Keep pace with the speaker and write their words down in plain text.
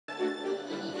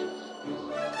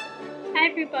Hi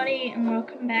everybody and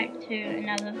welcome back to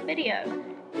another video.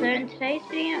 So in today's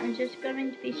video I'm just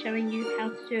going to be showing you how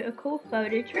to do a cool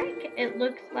photo trick. It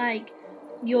looks like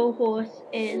your horse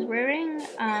is rearing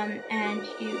and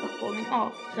you are falling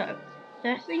off. So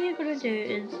first thing you're going to do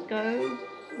is go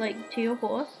to your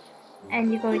horse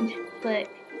and you're going to click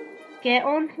get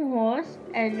on horse,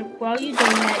 and while you're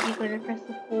doing that you're going to press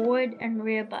the forward and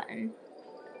rear button.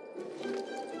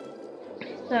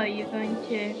 So you're going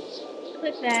to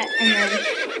click that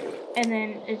and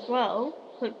then as well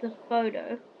click the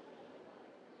photo,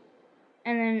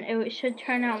 and then it should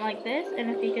turn out like this, and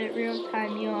if you get it real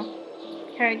time your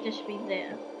character should be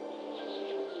there.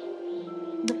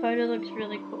 The photo looks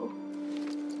really cool.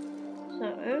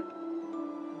 So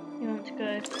you want to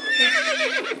go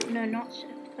shift, no not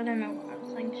shift, I don't know why I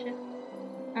was saying shift.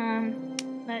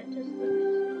 That just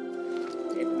looks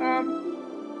good.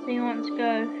 So you want to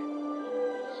go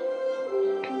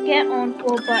get on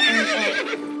for button A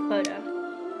photo,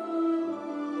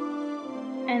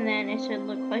 and then it should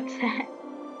look like that.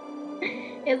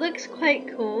 It looks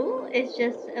quite cool, it's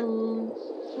just it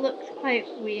looks quite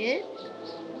weird,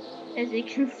 as you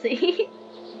can see.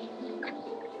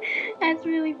 That's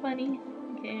really funny.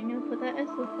 Okay, I'm gonna put that as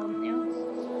the thumbnail.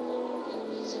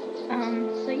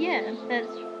 So yeah,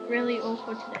 that's really all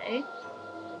for today.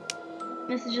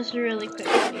 This is just a really quick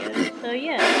video, so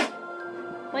yeah,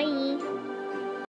 bye!